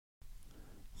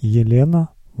Елена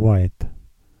Уайт.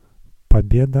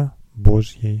 Победа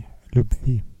Божьей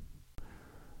любви.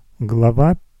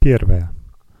 Глава 1.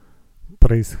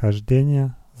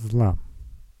 Происхождение зла.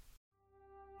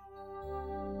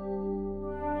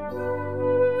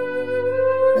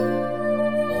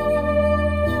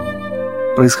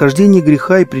 Происхождение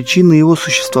греха и причины его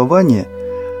существования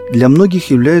для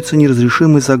многих являются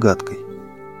неразрешимой загадкой.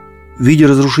 Видя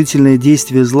разрушительное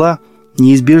действие зла,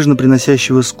 неизбежно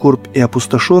приносящего скорбь и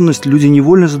опустошенность, люди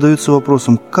невольно задаются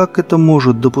вопросом, как это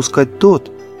может допускать тот,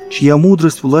 чья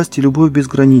мудрость, власть и любовь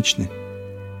безграничны.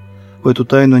 В эту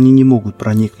тайну они не могут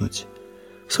проникнуть.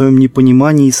 В своем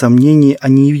непонимании и сомнении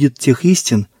они не видят тех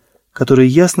истин, которые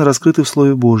ясно раскрыты в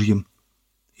Слове Божьем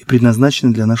и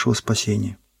предназначены для нашего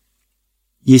спасения.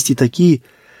 Есть и такие,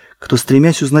 кто,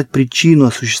 стремясь узнать причину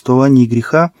о существовании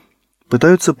греха,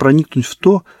 пытаются проникнуть в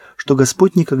то, что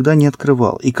Господь никогда не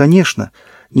открывал. И, конечно,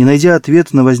 не найдя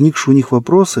ответа на возникшие у них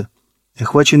вопросы,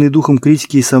 охваченные духом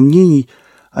критики и сомнений,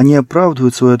 они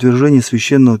оправдывают свое отвержение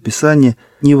Священного Писания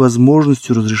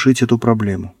невозможностью разрешить эту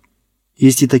проблему.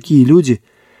 Есть и такие люди,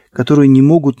 которые не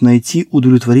могут найти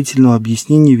удовлетворительного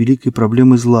объяснения великой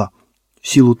проблемы зла, в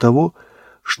силу того,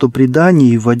 что предания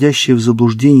и вводящие в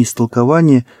заблуждение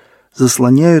истолкования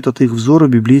заслоняют от их взора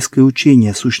библейское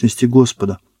учение о сущности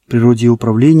Господа, природе его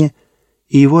правления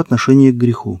и его отношение к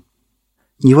греху.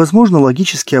 Невозможно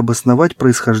логически обосновать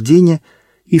происхождение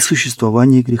и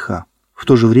существование греха. В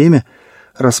то же время,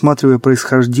 рассматривая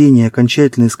происхождение и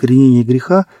окончательное искоренение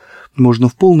греха, можно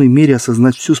в полной мере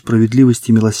осознать всю справедливость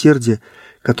и милосердие,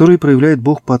 которые проявляет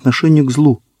Бог по отношению к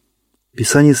злу.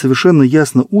 Писание совершенно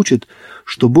ясно учит,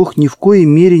 что Бог ни в коей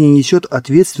мере не несет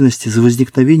ответственности за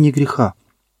возникновение греха.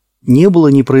 Не было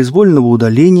ни произвольного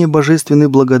удаления божественной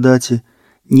благодати,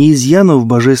 ни изъянов в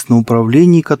божественном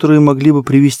управлении, которые могли бы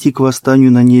привести к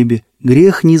восстанию на небе.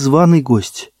 Грех – незваный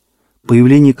гость,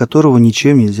 появление которого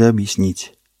ничем нельзя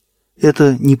объяснить.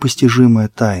 Это непостижимая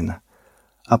тайна.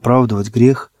 Оправдывать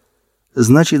грех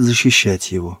значит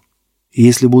защищать его. И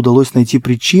если бы удалось найти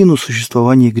причину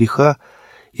существования греха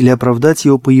или оправдать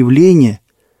его появление,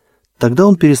 тогда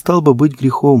он перестал бы быть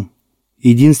грехом.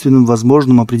 Единственным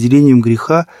возможным определением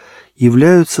греха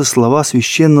являются слова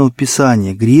Священного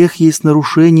Писания. Грех есть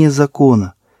нарушение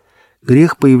закона.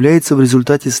 Грех появляется в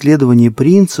результате следования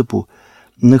принципу,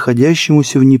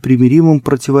 находящемуся в непримиримом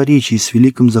противоречии с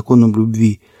великим законом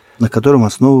любви, на котором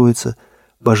основывается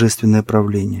божественное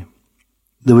правление.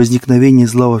 До возникновения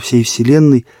зла во всей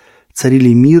вселенной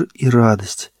царили мир и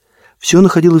радость. Все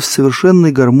находилось в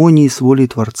совершенной гармонии с волей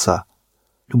Творца.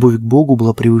 Любовь к Богу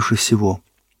была превыше всего,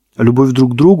 а любовь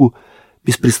друг к другу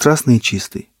беспристрастной и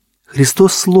чистой.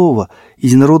 Христос Слово,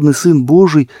 единородный Сын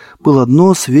Божий, был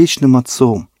одно с вечным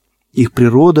Отцом. Их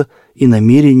природа и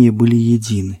намерения были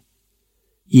едины.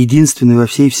 Единственный во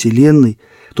всей вселенной,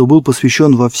 кто был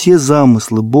посвящен во все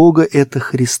замыслы Бога, это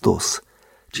Христос.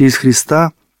 Через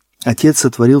Христа Отец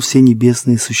сотворил все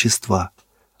небесные существа.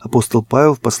 Апостол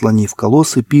Павел в послании в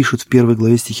Колоссы пишет в 1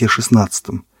 главе стихе 16: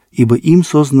 «Ибо им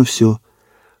создано все,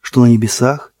 что на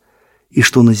небесах и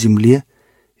что на земле,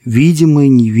 видимое и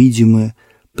невидимое,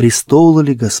 престолы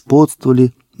ли, господство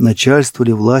ли, начальство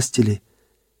ли, власти ли.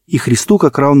 И Христу,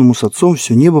 как равному с Отцом,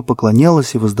 все небо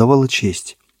поклонялось и воздавало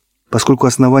честь». Поскольку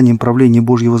основанием правления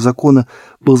Божьего закона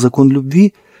был закон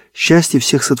любви, счастье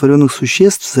всех сотворенных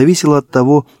существ зависело от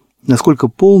того, насколько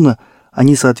полно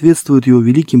они соответствуют его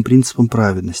великим принципам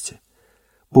праведности.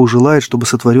 Бог желает, чтобы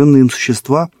сотворенные им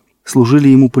существа служили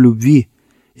ему по любви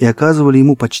и оказывали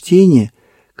ему почтение,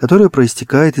 которое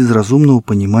проистекает из разумного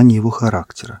понимания его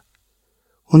характера.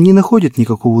 Он не находит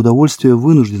никакого удовольствия в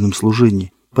вынужденном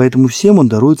служении, поэтому всем он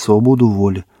дарует свободу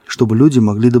воли, чтобы люди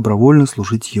могли добровольно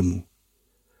служить ему.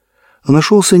 Но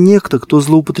нашелся некто, кто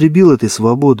злоупотребил этой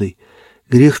свободой.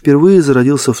 Грех впервые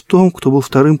зародился в том, кто был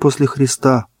вторым после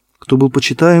Христа, кто был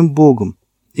почитаем Богом,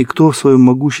 и кто в своем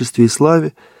могуществе и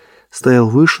славе стоял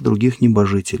выше других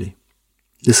небожителей.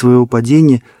 До своего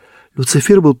падения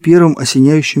Люцифер был первым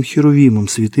осеняющим херувимом,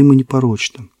 святым и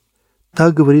непорочным.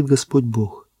 Так говорит Господь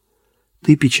Бог: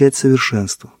 «Ты печать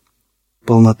совершенства,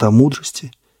 полнота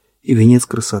мудрости и венец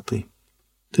красоты.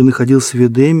 Ты находился в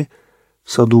Эдеме,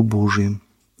 в саду Божьем.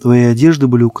 Твои одежды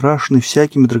были украшены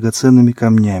всякими драгоценными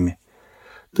камнями.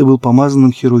 Ты был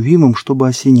помазанным херувимом, чтобы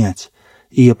осенять,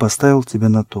 и я поставил тебя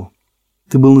на то.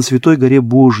 Ты был на святой горе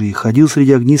Божией, ходил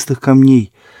среди огнистых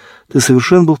камней. Ты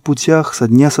совершен был в путях со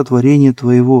дня сотворения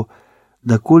твоего,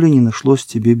 доколе не нашлось в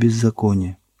тебе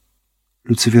беззакония».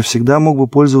 Люцифер всегда мог бы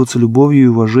пользоваться любовью и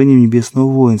уважением небесного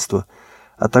воинства,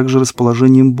 а также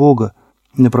расположением Бога,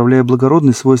 направляя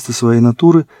благородные свойства своей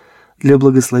натуры для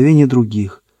благословения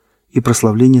других и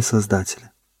прославления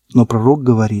Создателя. Но пророк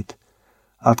говорит: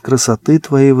 От красоты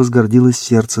Твоей возгордилось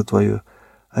сердце Твое,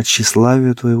 от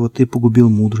тщеславия Твоего Ты погубил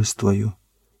мудрость Твою».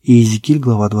 И Иезекииль,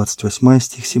 глава 28,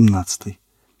 стих 17.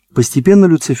 Постепенно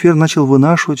Люцифер начал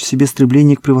вынашивать в себе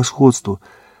стремление к превосходству,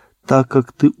 так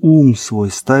как ты ум свой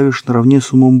ставишь наравне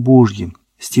с умом Божьим,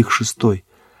 стих 6,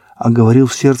 а говорил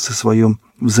в сердце своем: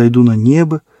 «Взойду на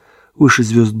небо, выше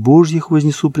звезд Божьих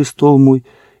вознесу престол мой,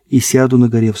 и сяду на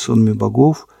горе в сонме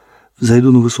богов,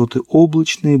 взойду на высоты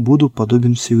облачные, буду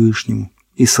подобен Всевышнему».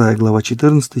 Исайя, глава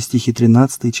 14, стихи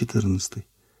 13 и 14.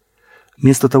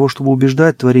 Вместо того, чтобы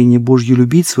убеждать творение Божье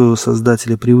любить своего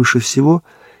Создателя превыше всего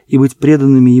и быть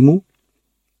преданными Ему,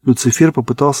 Люцифер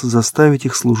попытался заставить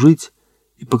их служить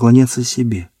и поклоняться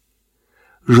себе.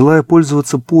 Желая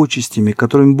пользоваться почестями,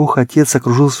 которыми Бог Отец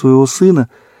окружил своего Сына,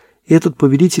 этот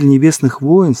повелитель небесных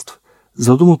воинств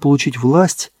задумал получить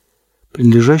власть,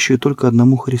 принадлежащую только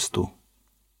одному Христу.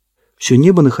 Все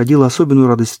небо находило особенную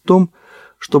радость в том,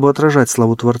 чтобы отражать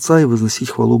славу Творца и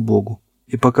возносить хвалу Богу.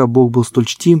 И пока Бог был столь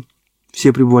чтим,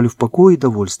 все пребывали в покое и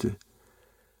довольстве.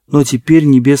 Но теперь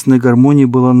небесная гармония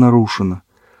была нарушена.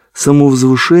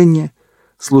 Самовозвышение,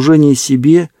 служение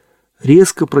себе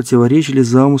резко противоречили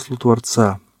замыслу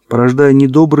Творца, порождая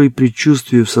недобрые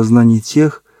предчувствия в сознании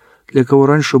тех, для кого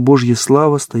раньше Божья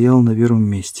слава стояла на первом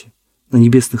месте. На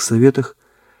небесных советах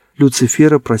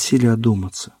Люцифера просили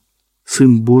одуматься.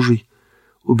 Сын Божий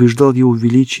убеждал его в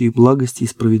величии, благости и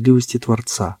справедливости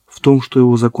Творца, в том, что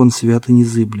его закон свят и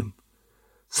незыблем.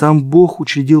 Сам Бог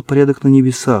учредил порядок на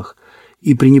небесах,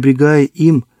 и, пренебрегая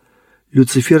им,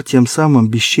 Люцифер тем самым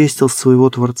бесчестил своего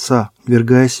Творца,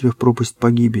 ввергая себя в пропасть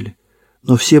погибели.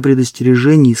 Но все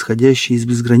предостережения, исходящие из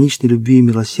безграничной любви и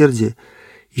милосердия,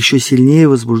 еще сильнее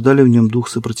возбуждали в нем дух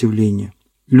сопротивления.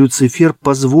 Люцифер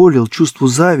позволил чувству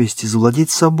зависти завладеть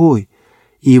собой,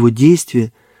 и его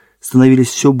действия становились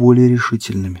все более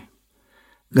решительными.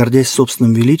 Гордясь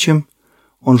собственным величием,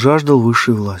 он жаждал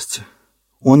высшей власти.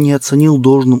 Он не оценил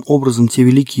должным образом те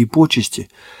великие почести,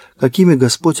 какими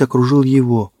Господь окружил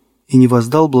его, и не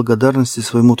воздал благодарности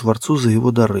своему Творцу за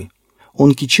его дары.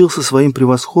 Он кичился своим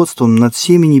превосходством над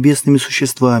всеми небесными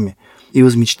существами и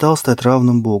возмечтал стать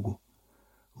равным Богу.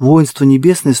 Воинство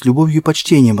небесное с любовью и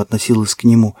почтением относилось к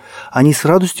нему. Они с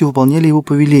радостью выполняли его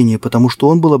повеления, потому что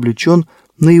он был облечен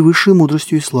наивысшей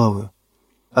мудростью и славою.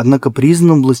 Однако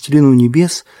признанным властелином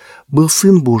небес был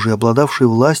Сын Божий, обладавший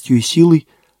властью и силой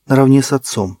наравне с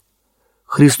Отцом.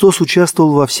 Христос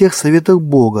участвовал во всех советах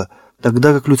Бога,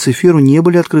 тогда как Люциферу не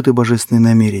были открыты божественные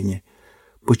намерения.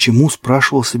 Почему,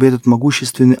 спрашивал себя этот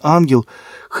могущественный ангел,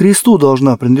 Христу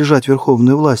должна принадлежать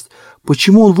верховная власть?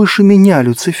 Почему он выше меня,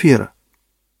 Люцифера?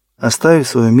 Оставив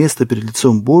свое место перед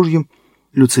лицом Божьим,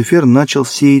 Люцифер начал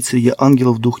сеять среди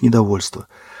ангелов дух недовольства.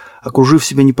 Окружив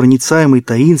себя непроницаемой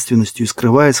таинственностью и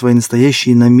скрывая свои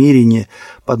настоящие намерения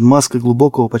под маской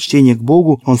глубокого почтения к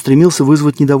Богу, он стремился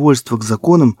вызвать недовольство к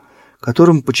законам,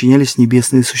 которым подчинялись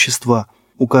небесные существа,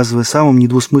 указывая самым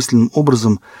недвусмысленным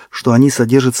образом, что они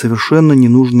содержат совершенно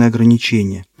ненужные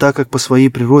ограничения. Так как по своей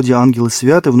природе ангелы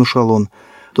святы, внушал он,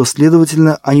 то,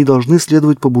 следовательно, они должны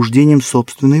следовать побуждениям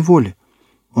собственной воли.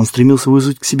 Он стремился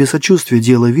вызвать к себе сочувствие,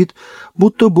 делая вид,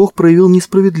 будто Бог проявил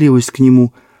несправедливость к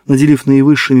нему, наделив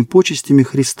наивысшими почестями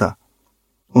Христа.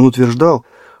 Он утверждал,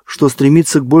 что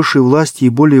стремится к большей власти и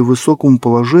более высокому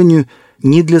положению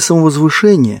не для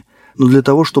самовозвышения, но для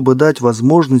того, чтобы дать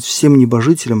возможность всем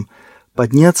небожителям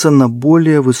подняться на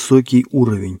более высокий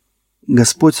уровень.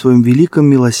 Господь в своем великом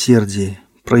милосердии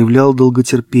проявлял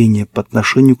долготерпение по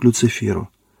отношению к Люциферу.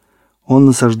 Он,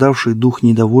 насаждавший дух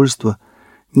недовольства,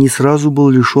 не сразу был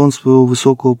лишен своего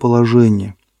высокого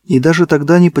положения, и даже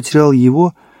тогда не потерял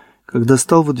его, когда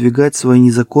стал выдвигать свои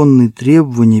незаконные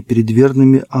требования перед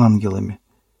верными ангелами.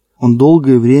 Он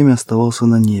долгое время оставался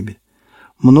на небе.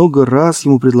 Много раз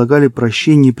ему предлагали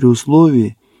прощение при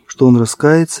условии, что он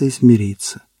раскается и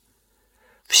смирится.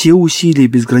 Все усилия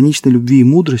безграничной любви и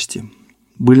мудрости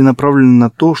были направлены на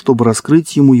то, чтобы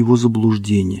раскрыть ему его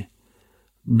заблуждение.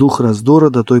 Дух раздора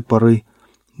до той поры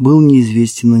был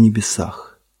неизвестен на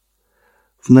небесах.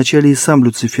 Вначале и сам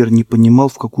Люцифер не понимал,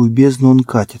 в какую бездну он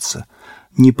катится,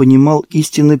 не понимал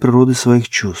истинной природы своих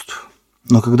чувств.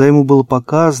 Но когда ему было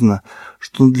показано,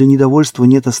 что для недовольства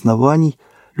нет оснований,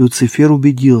 Люцифер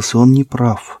убедился, он не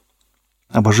прав,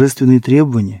 а божественные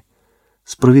требования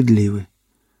справедливы.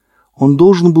 Он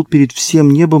должен был перед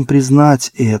всем небом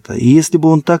признать это, и если бы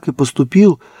он так и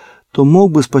поступил, то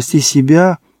мог бы спасти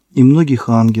себя и многих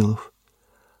ангелов.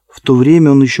 В то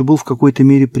время он еще был в какой-то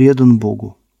мере предан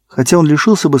Богу. Хотя он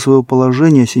лишился бы своего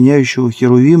положения осеняющего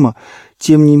Херувима,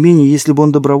 тем не менее, если бы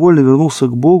он добровольно вернулся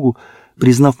к Богу,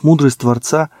 признав мудрость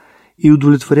Творца и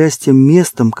удовлетворяясь тем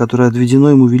местом, которое отведено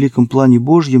ему в великом плане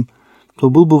Божьем, то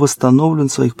был бы восстановлен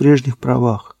в своих прежних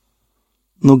правах.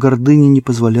 Но гордыня не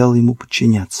позволяла ему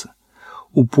подчиняться.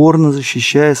 Упорно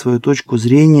защищая свою точку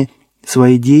зрения,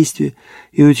 свои действия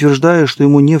и утверждая, что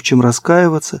ему не в чем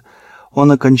раскаиваться,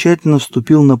 он окончательно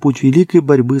вступил на путь великой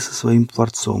борьбы со своим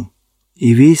Творцом.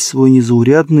 И весь свой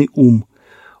незаурядный ум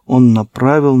он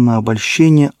направил на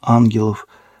обольщение ангелов,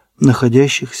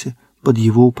 находящихся под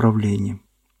его управлением.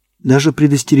 Даже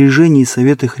предостережения и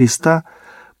советы Христа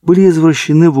были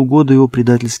извращены в угоду его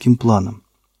предательским планам.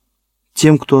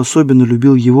 Тем, кто особенно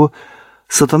любил его,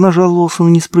 сатана жаловался на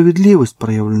несправедливость,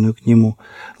 проявленную к нему,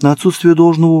 на отсутствие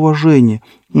должного уважения,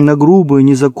 на грубое,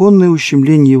 незаконное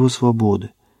ущемление его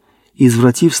свободы. И,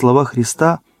 извратив слова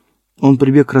Христа, он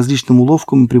прибег к различным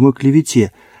уловкам и прямой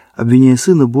клевете, обвиняя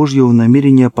Сына Божьего в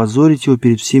намерении опозорить его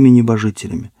перед всеми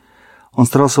небожителями. Он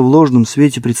старался в ложном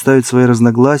свете представить свои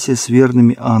разногласия с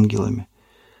верными ангелами.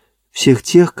 Всех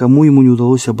тех, кому ему не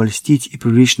удалось обольстить и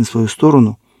привлечь на свою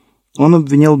сторону, он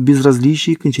обвинял в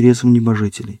безразличии к интересам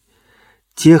небожителей.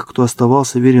 Тех, кто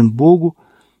оставался верен Богу,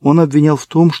 он обвинял в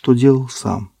том, что делал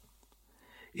сам.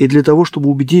 И для того, чтобы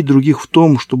убедить других в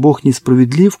том, что Бог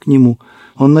несправедлив к нему,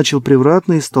 он начал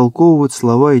превратно истолковывать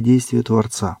слова и действия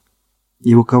Творца.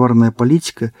 Его коварная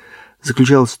политика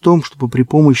заключалась в том, чтобы при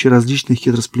помощи различных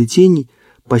хитросплетений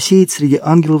посеять среди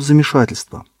ангелов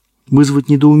замешательство, вызвать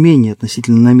недоумение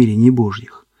относительно намерений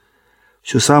Божьих.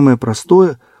 Все самое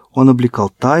простое он облекал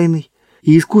тайной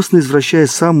и, искусно извращая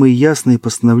самые ясные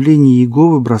постановления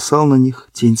Иеговы, бросал на них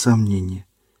тень сомнения.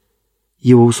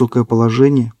 Его высокое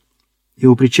положение,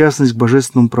 его причастность к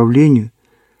божественному правлению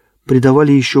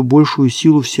придавали еще большую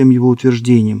силу всем его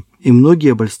утверждениям, и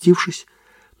многие, обольстившись,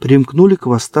 примкнули к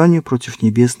восстанию против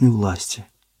небесной власти.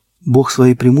 Бог в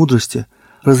своей премудрости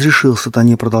разрешил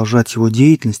сатане продолжать его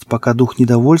деятельность, пока дух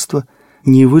недовольства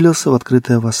не вылился в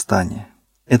открытое восстание.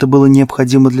 Это было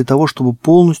необходимо для того, чтобы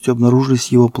полностью обнаружились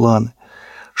его планы,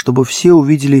 чтобы все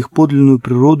увидели их подлинную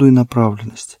природу и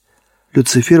направленность.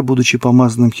 Люцифер, будучи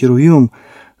помазанным херувимом,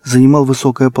 занимал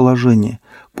высокое положение,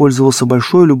 пользовался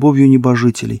большой любовью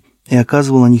небожителей и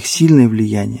оказывал на них сильное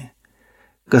влияние.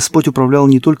 Господь управлял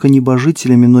не только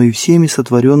небожителями, но и всеми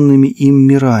сотворенными им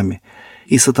мирами,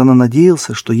 и сатана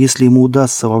надеялся, что если ему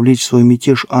удастся вовлечь в свой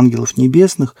мятеж ангелов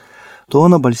небесных, то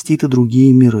он обольстит и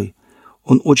другие миры.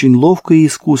 Он очень ловко и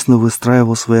искусно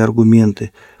выстраивал свои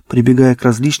аргументы, прибегая к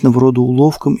различного рода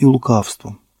уловкам и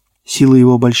лукавствам. Сила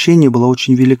его обольщения была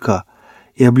очень велика,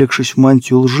 и, облегшись в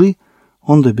мантию лжи,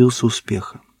 он добился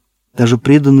успеха. Даже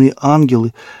преданные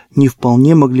ангелы не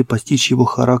вполне могли постичь его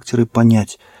характер и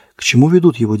понять, к чему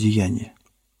ведут его деяния.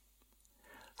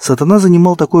 Сатана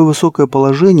занимал такое высокое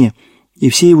положение, и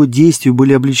все его действия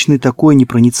были облечены такой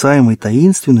непроницаемой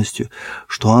таинственностью,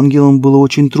 что ангелам было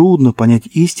очень трудно понять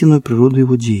истинную природу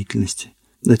его деятельности.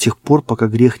 До тех пор, пока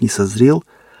грех не созрел,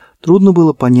 трудно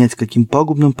было понять, каким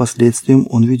пагубным последствиям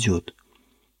он ведет.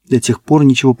 До тех пор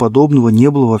ничего подобного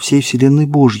не было во всей вселенной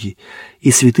Божьей,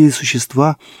 и святые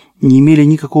существа не имели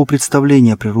никакого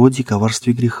представления о природе и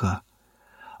коварстве греха.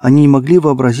 Они не могли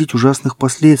вообразить ужасных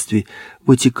последствий,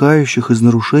 вытекающих из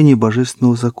нарушения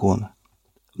божественного закона.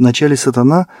 Вначале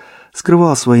сатана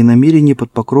скрывал свои намерения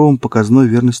под покровом показной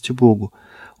верности Богу.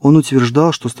 Он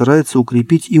утверждал, что старается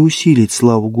укрепить и усилить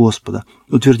славу Господа,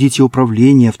 утвердить его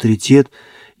правление, авторитет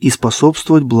и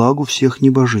способствовать благу всех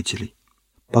небожителей.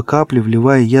 По капле,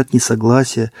 вливая яд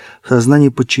несогласия в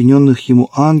сознание подчиненных ему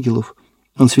ангелов,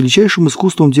 он с величайшим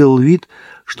искусством делал вид,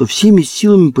 что всеми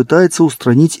силами пытается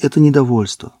устранить это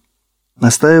недовольство.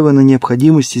 Настаивая на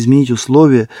необходимости изменить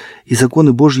условия и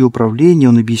законы Божьего правления,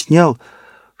 он объяснял,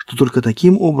 что только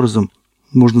таким образом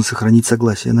можно сохранить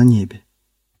согласие на небе.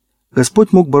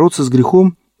 Господь мог бороться с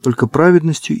грехом только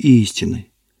праведностью и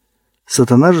истиной.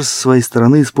 Сатана же со своей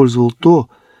стороны использовал то,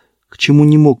 к чему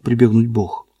не мог прибегнуть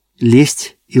Бог –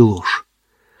 лесть и ложь.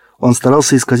 Он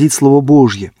старался исказить Слово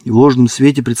Божье и в ложном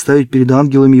свете представить перед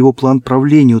ангелами его план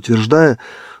правления, утверждая,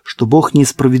 что Бог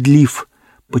несправедлив,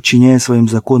 подчиняя своим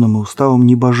законам и уставам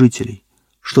небожителей,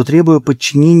 что, требуя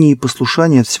подчинения и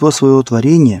послушания от всего своего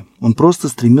творения, он просто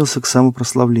стремился к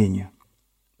самопрославлению.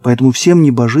 Поэтому всем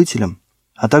небожителям,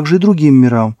 а также и другим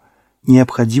мирам,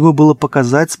 необходимо было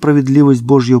показать справедливость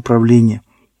Божьего правления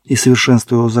и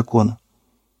совершенство его закона.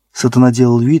 Сатана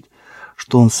делал вид,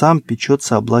 что он сам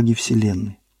печется о благе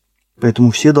вселенной.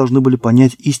 Поэтому все должны были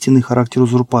понять истинный характер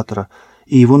узурпатора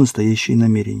и его настоящие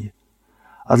намерения.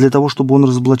 А для того, чтобы он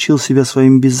разоблачил себя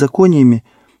своими беззакониями,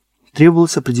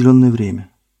 требовалось определенное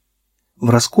время. В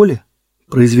расколе,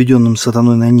 произведенном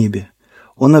сатаной на небе,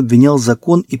 он обвинял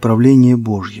закон и правление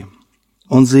Божье.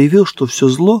 Он заявил, что все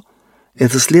зло –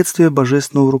 это следствие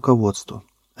божественного руководства,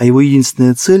 а его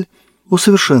единственная цель –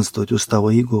 усовершенствовать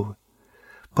уставы Иеговы.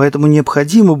 Поэтому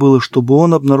необходимо было, чтобы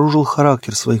он обнаружил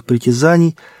характер своих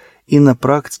притязаний и на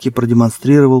практике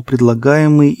продемонстрировал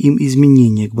предлагаемые им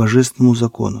изменения к божественному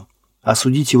закону.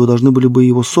 Осудить его должны были бы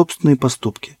его собственные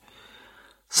поступки.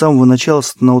 С самого начала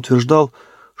сатана утверждал,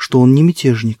 что он не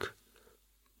мятежник.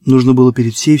 Нужно было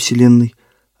перед всей вселенной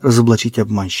разоблачить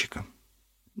обманщика.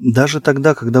 Даже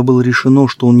тогда, когда было решено,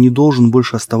 что он не должен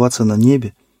больше оставаться на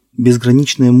небе,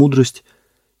 безграничная мудрость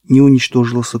не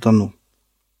уничтожила сатану.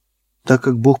 Так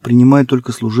как Бог принимает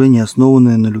только служение,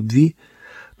 основанное на любви,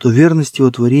 то верность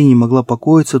его творений могла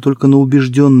покоиться только на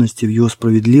убежденности в его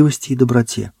справедливости и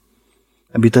доброте.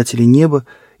 Обитатели неба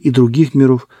и других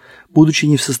миров, будучи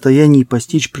не в состоянии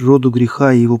постичь природу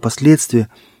греха и его последствия,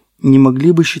 не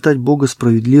могли бы считать Бога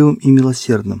справедливым и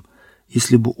милосердным,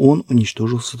 если бы Он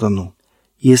уничтожил сатану.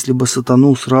 Если бы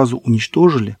сатану сразу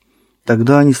уничтожили,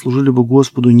 тогда они служили бы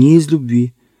Господу не из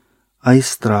любви, а из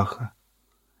страха.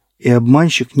 И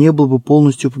обманщик не был бы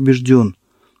полностью побежден,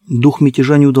 дух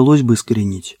мятежа не удалось бы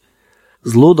искоренить.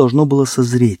 Зло должно было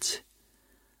созреть.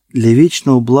 Для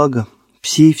вечного блага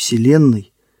всей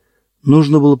вселенной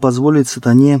нужно было позволить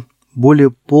сатане более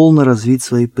полно развить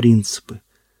свои принципы,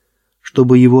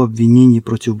 чтобы его обвинения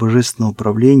против божественного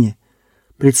правления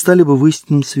предстали бы в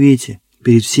истинном свете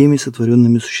перед всеми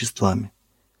сотворенными существами.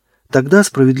 Тогда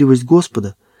справедливость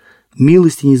Господа,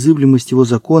 милость и незыблемость Его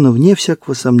закона, вне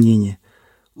всякого сомнения,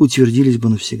 утвердились бы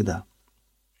навсегда.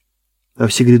 Во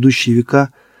все грядущие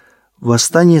века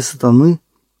восстание сатаны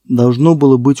должно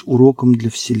было быть уроком для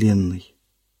вселенной,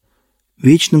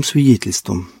 вечным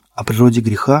свидетельством о природе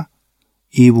греха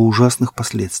и его ужасных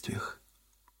последствиях.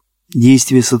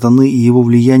 Действия сатаны и его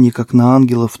влияние как на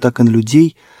ангелов, так и на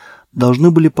людей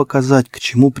должны были показать, к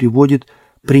чему приводит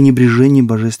пренебрежение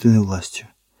божественной властью.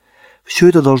 Все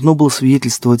это должно было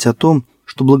свидетельствовать о том,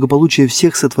 что благополучие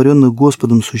всех сотворенных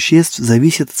Господом существ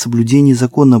зависит от соблюдения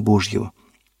закона Божьего,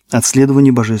 от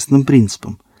следования божественным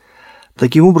принципам.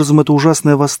 Таким образом, это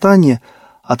ужасное восстание,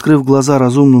 открыв глаза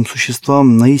разумным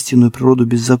существам на истинную природу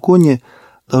беззакония,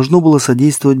 должно было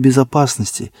содействовать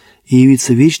безопасности и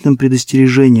явиться вечным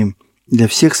предостережением для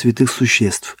всех святых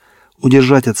существ,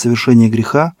 удержать от совершения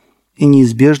греха и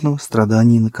неизбежного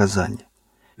страдания и наказания.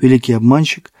 Великий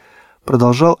обманщик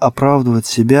продолжал оправдывать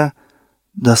себя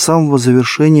до самого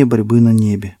завершения борьбы на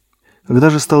небе. Когда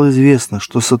же стало известно,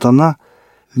 что сатана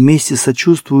вместе с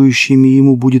сочувствующими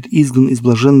ему будет изгнан из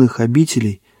блаженных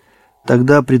обителей,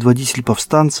 тогда предводитель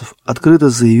повстанцев открыто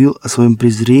заявил о своем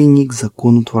презрении к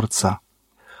закону Творца.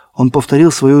 Он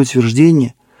повторил свое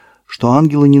утверждение, что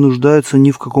ангелы не нуждаются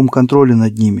ни в каком контроле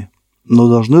над ними, но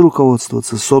должны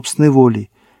руководствоваться собственной волей,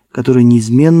 которая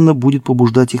неизменно будет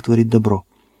побуждать их творить добро.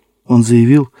 Он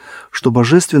заявил, что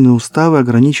божественные уставы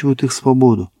ограничивают их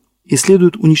свободу, и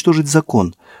следует уничтожить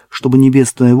закон, чтобы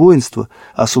небесное воинство,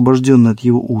 освобожденное от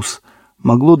его уз,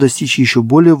 могло достичь еще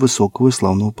более высокого и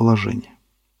славного положения.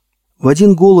 В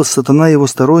один голос сатана и его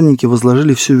сторонники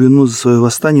возложили всю вину за свое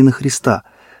восстание на Христа,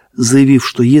 заявив,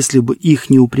 что если бы их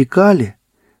не упрекали,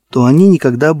 то они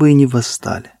никогда бы и не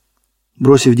восстали.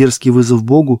 Бросив дерзкий вызов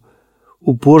Богу,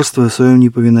 упорствуя в своем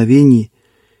неповиновении,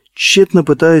 тщетно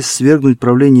пытаясь свергнуть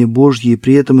правление Божье и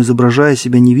при этом изображая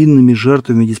себя невинными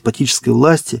жертвами деспотической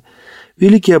власти,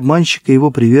 великий обманщик и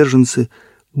его приверженцы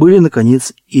были,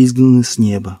 наконец, изгнаны с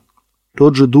неба.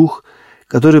 Тот же дух,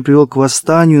 который привел к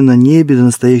восстанию на небе до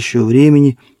настоящего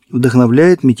времени,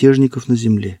 вдохновляет мятежников на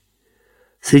земле.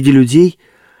 Среди людей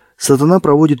сатана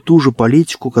проводит ту же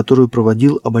политику, которую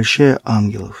проводил, обольщая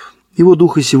ангелов. Его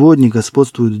дух и сегодня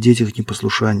господствует в детях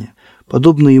непослушания.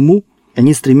 Подобно ему,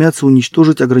 они стремятся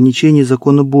уничтожить ограничения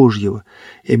закона Божьего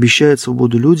и обещают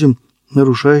свободу людям,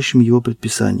 нарушающим его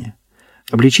предписания.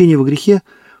 Обличение во грехе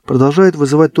продолжает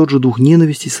вызывать тот же дух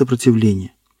ненависти и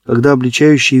сопротивления. Когда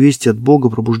обличающие вести от Бога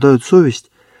пробуждают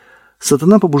совесть,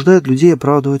 сатана побуждает людей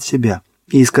оправдывать себя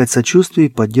и искать сочувствие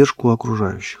и поддержку у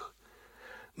окружающих.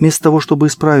 Вместо того, чтобы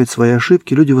исправить свои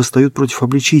ошибки, люди восстают против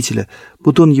обличителя,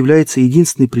 будто он является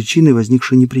единственной причиной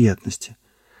возникшей неприятности.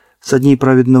 Со дней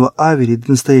праведного Авеля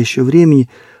до настоящего времени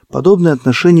подобное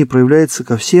отношение проявляется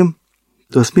ко всем,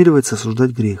 кто осмеливается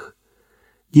осуждать грех.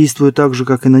 Действуя так же,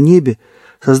 как и на небе,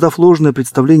 создав ложное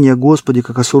представление о Господе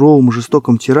как о суровом и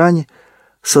жестоком тиране,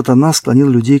 сатана склонил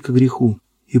людей к греху.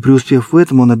 И преуспев в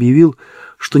этом, он объявил,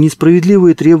 что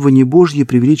несправедливые требования Божьи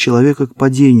привели человека к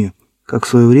падению, как в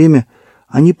свое время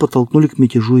они подтолкнули к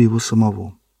мятежу его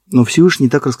самого. Но Всевышний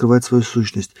так раскрывает свою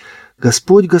сущность.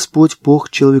 «Господь, Господь, Бог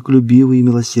человеколюбивый и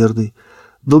милосердный,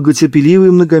 долготерпеливый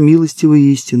и многомилостивый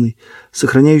и истинный,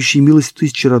 сохраняющий милость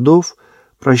тысячи родов,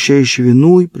 прощающий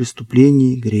вину и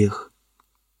преступление и грех».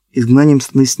 Изгнанием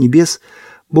сатаны с небес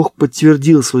Бог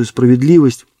подтвердил свою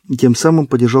справедливость и тем самым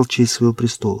поддержал честь своего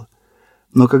престола.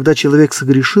 Но когда человек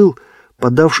согрешил,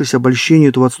 поддавшись обольщению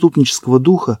этого отступнического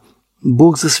духа,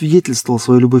 Бог засвидетельствовал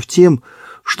свою любовь тем,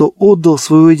 что отдал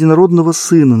своего единородного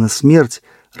Сына на смерть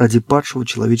ради падшего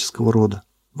человеческого рода.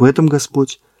 В этом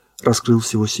Господь раскрыл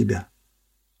всего себя.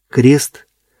 Крест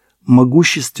 –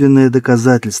 могущественное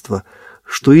доказательство,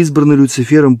 что избранный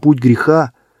Люцифером путь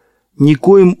греха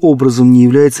никоим образом не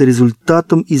является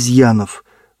результатом изъянов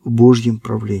в Божьем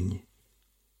правлении.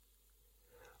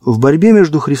 В борьбе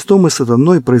между Христом и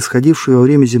сатаной, происходившей во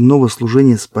время земного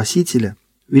служения Спасителя,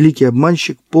 великий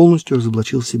обманщик полностью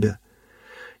разоблачил себя.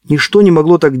 Ничто не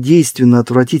могло так действенно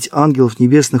отвратить ангелов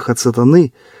небесных от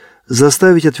сатаны,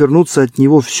 заставить отвернуться от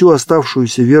него всю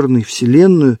оставшуюся верной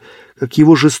вселенную, как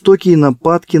его жестокие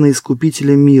нападки на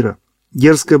Искупителя мира,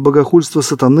 дерзкое богохульство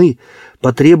сатаны,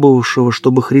 потребовавшего,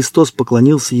 чтобы Христос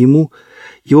поклонился ему,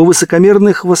 его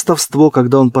высокомерное хвастовство,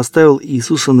 когда он поставил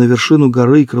Иисуса на вершину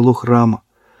горы и крыло храма,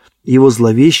 его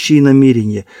зловещие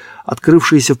намерения,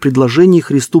 открывшиеся в предложении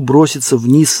Христу броситься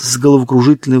вниз с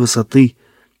головокружительной высоты,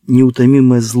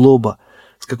 неутомимая злоба,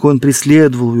 с какой он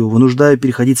преследовал его, вынуждая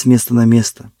переходить с места на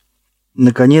место.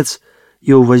 Наконец,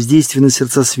 его воздействие на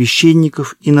сердца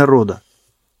священников и народа,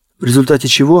 в результате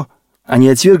чего они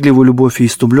отвергли его любовь и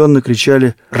иступленно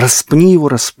кричали «Распни его,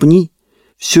 распни!».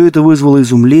 Все это вызвало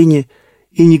изумление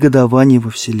и негодование во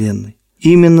вселенной.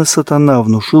 Именно сатана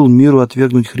внушил миру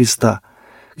отвергнуть Христа.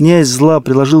 Князь зла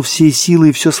приложил все силы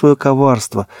и все свое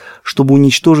коварство, чтобы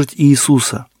уничтожить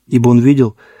Иисуса, ибо он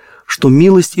видел, что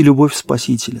милость и любовь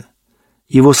Спасителя,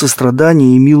 его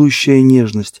сострадание и милующая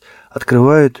нежность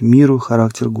открывают миру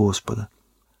характер Господа.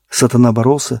 Сатана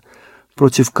боролся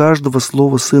против каждого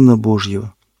слова Сына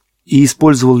Божьего и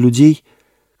использовал людей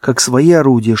как свои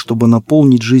орудия, чтобы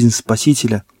наполнить жизнь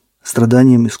Спасителя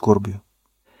страданием и скорбью.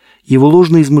 Его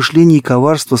ложные измышления и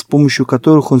коварство, с помощью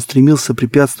которых он стремился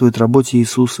препятствовать работе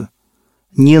Иисуса,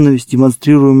 ненависть,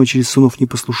 демонстрируемая через сынов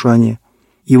непослушания,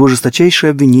 его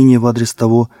жесточайшее обвинение в адрес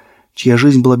того, чья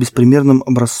жизнь была беспримерным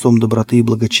образцом доброты и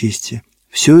благочестия,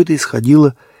 все это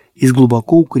исходило из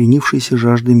глубоко укоренившейся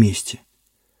жажды мести.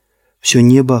 Все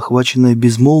небо, охваченное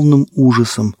безмолвным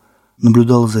ужасом,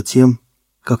 наблюдало за тем,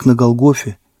 как на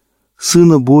Голгофе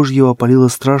Сына Божьего опалило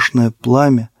страшное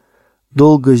пламя,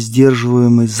 долго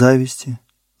сдерживаемой зависти,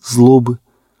 злобы,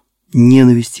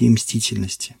 ненависти и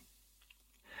мстительности.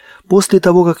 После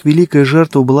того, как великая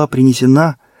жертва была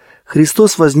принесена,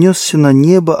 Христос вознесся на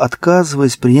небо,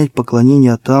 отказываясь принять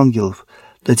поклонение от ангелов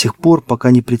до тех пор,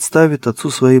 пока не представит Отцу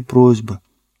свои просьбы,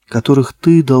 которых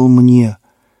Ты дал мне.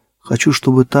 Хочу,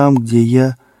 чтобы там, где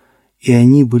я, и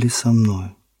они были со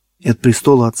мной. И от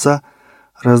престола Отца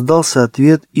раздался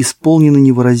ответ, исполненный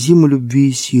невыразимой любви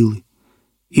и силы: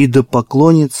 «И да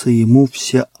поклонятся Ему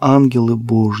все ангелы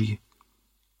Божьи».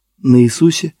 На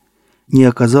Иисусе не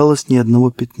оказалось ни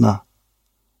одного пятна.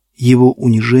 Его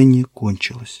унижение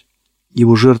кончилось.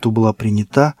 Его жертва была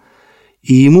принята,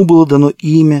 и Ему было дано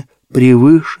имя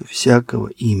превыше всякого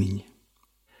имени.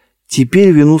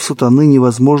 Теперь вину сатаны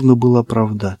невозможно было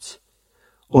оправдать.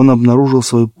 Он обнаружил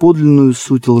свою подлинную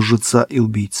суть лжеца и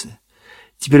убийцы.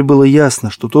 Теперь было ясно,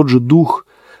 что тот же дух,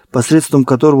 посредством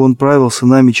которого он правил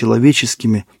сынами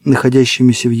человеческими,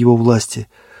 находящимися в его власти,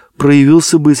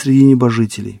 проявился бы и среди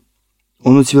небожителей.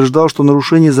 Он утверждал, что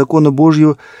нарушение закона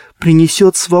Божьего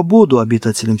принесет свободу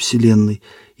обитателям вселенной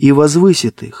и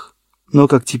возвысит их. Но,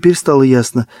 как теперь стало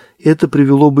ясно, это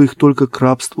привело бы их только к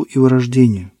рабству и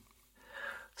вырождению.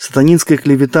 Сатанинская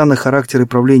клевета на характер и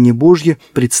правление Божье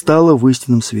предстала в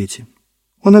истинном свете.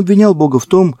 Он обвинял Бога в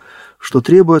том, что,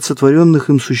 требуя от сотворенных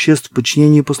им существ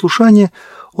подчинения и послушания,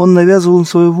 он навязывал им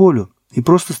свою волю и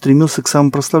просто стремился к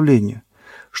самопрославлению,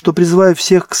 что, призывая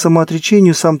всех к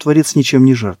самоотречению, сам Творец ничем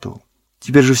не жертвовал.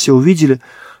 Теперь же все увидели,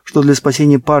 что для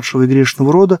спасения падшего и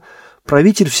грешного рода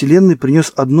правитель вселенной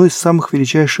принес одну из самых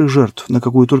величайших жертв, на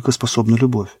какую только способна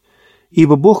любовь.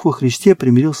 Ибо Бог во Христе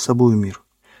примирил с собой мир.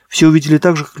 Все увидели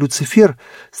так же, как Люцифер,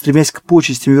 стремясь к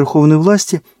почестям верховной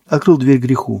власти, открыл дверь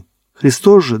греху.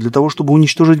 Христос же, для того, чтобы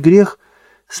уничтожить грех,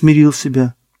 смирил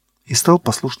себя и стал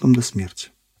послушным до смерти.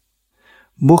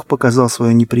 Бог показал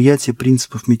свое неприятие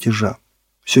принципов мятежа.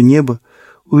 Все небо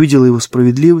увидело его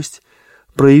справедливость,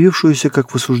 проявившуюся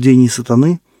как в осуждении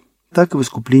сатаны, так и в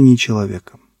искуплении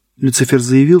человека. Люцифер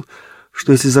заявил,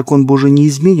 что если закон Божий не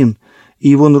изменен и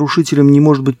его нарушителям не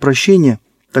может быть прощения,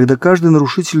 тогда каждый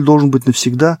нарушитель должен быть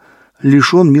навсегда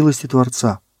лишен милости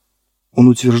Творца. Он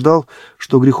утверждал,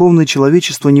 что греховное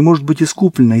человечество не может быть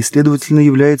искуплено и, следовательно,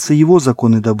 является его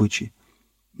законной добычей.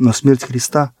 Но смерть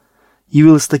Христа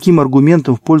явилась таким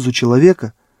аргументом в пользу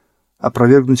человека,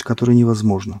 опровергнуть который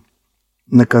невозможно.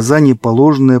 Наказание,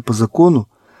 положенное по закону,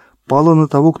 пало на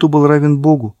того, кто был равен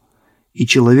Богу, и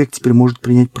человек теперь может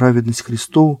принять праведность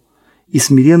Христову и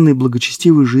смиренной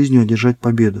благочестивой жизнью одержать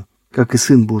победу, как и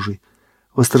Сын Божий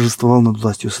восторжествовал над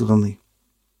властью сатаны.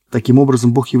 Таким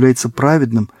образом, Бог является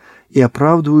праведным и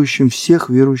оправдывающим всех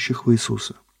верующих в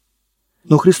Иисуса.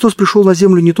 Но Христос пришел на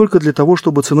землю не только для того,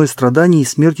 чтобы ценой страданий и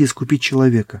смерти искупить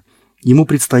человека. Ему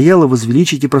предстояло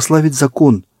возвеличить и прославить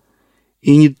закон.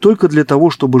 И не только для того,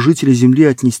 чтобы жители земли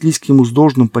отнеслись к нему с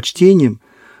должным почтением,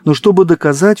 но чтобы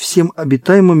доказать всем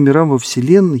обитаемым мирам во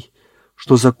Вселенной,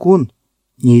 что закон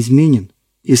неизменен.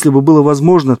 Если бы было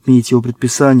возможно отменить его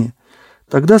предписание,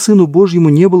 тогда Сыну Божьему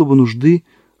не было бы нужды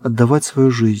отдавать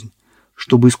свою жизнь,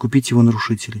 чтобы искупить его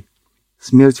нарушителей.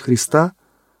 Смерть Христа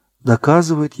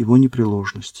доказывает его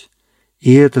непреложность.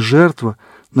 И эта жертва,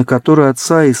 на которой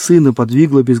Отца и Сына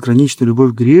подвигла безграничную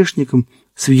любовь к грешникам,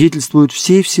 свидетельствует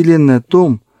всей Вселенной о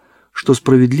том, что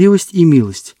справедливость и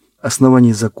милость –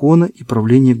 основание закона и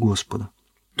правления Господа.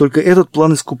 Только этот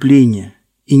план искупления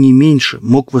и не меньше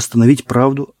мог восстановить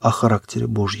правду о характере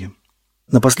Божьем.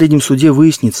 На последнем суде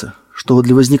выяснится, что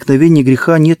для возникновения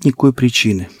греха нет никакой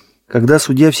причины. Когда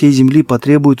судья всей земли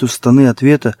потребует у сатаны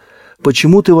ответа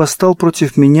 «Почему ты восстал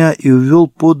против меня и увел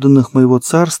подданных моего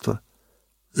царства?»,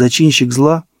 зачинщик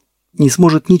зла не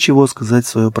сможет ничего сказать в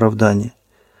свое оправдание.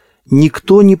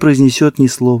 Никто не произнесет ни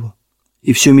слова,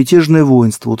 и все мятежное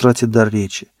воинство утратит дар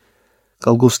речи.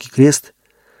 Голгофский крест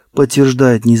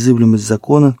подтверждает неизъявлемость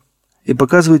закона и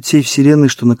показывает всей вселенной,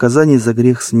 что наказание за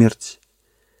грех – смерть.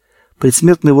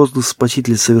 Предсмертный возглас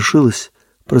Спасителя «совершилось»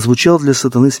 прозвучал для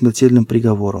сатаны смертельным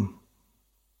приговором.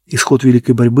 Исход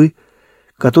великой борьбы,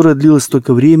 которая длилась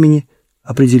столько времени,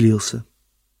 определился,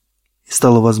 и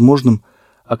стало возможным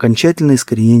окончательное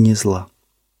искоренение зла.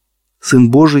 Сын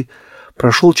Божий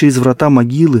прошел через врата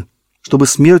могилы, чтобы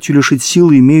смертью лишить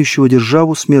силы имеющего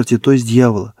державу смерти, то есть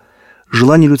дьявола.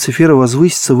 Желание Люцифера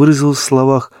возвыситься выразилось в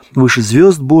словах «Выше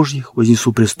звезд Божьих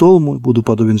вознесу престол мой, буду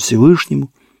подобен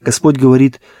Всевышнему». Господь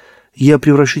говорит «Я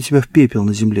превращу тебя в пепел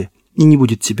на земле, и не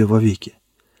будет тебя вовеки».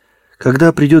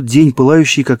 Когда придет день,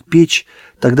 пылающий, как печь,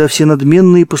 тогда все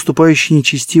надменные, поступающие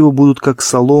нечестиво, будут, как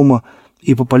солома,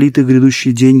 и попалит их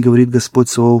грядущий день, говорит Господь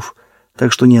Саваоф,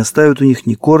 так что не оставят у них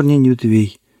ни корня, ни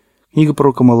ветвей. Книга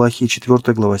пророка Малахии,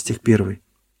 4 глава, стих 1.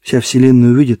 Вся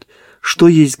вселенная увидит, что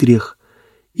есть грех,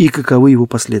 и каковы его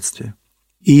последствия.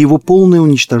 И его полное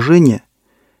уничтожение,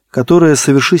 которое,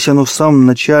 совершись оно в самом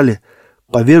начале,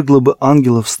 повергло бы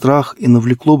ангелов в страх и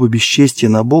навлекло бы бесчестие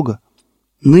на Бога,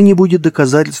 ныне будет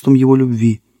доказательством его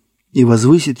любви и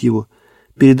возвысит его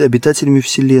перед обитателями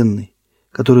вселенной,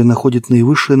 которые находят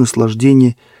наивысшее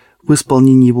наслаждение в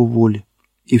исполнении его воли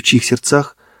и в чьих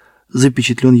сердцах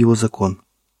запечатлен его закон.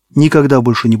 Никогда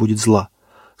больше не будет зла.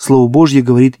 Слово Божье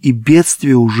говорит, и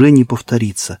бедствие уже не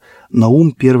повторится.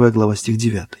 Наум, 1 глава, стих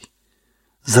 9.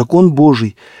 Закон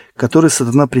Божий, который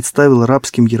сатана представил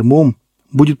рабским ярмом,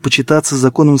 будет почитаться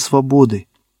законом свободы.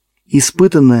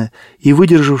 Испытанное и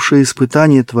выдержавшее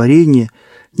испытание творение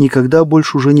никогда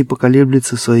больше уже не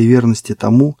поколеблется в своей верности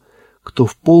тому, кто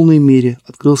в полной мере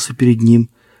открылся перед ним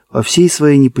во всей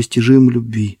своей непостижимой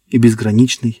любви и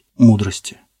безграничной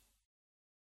мудрости.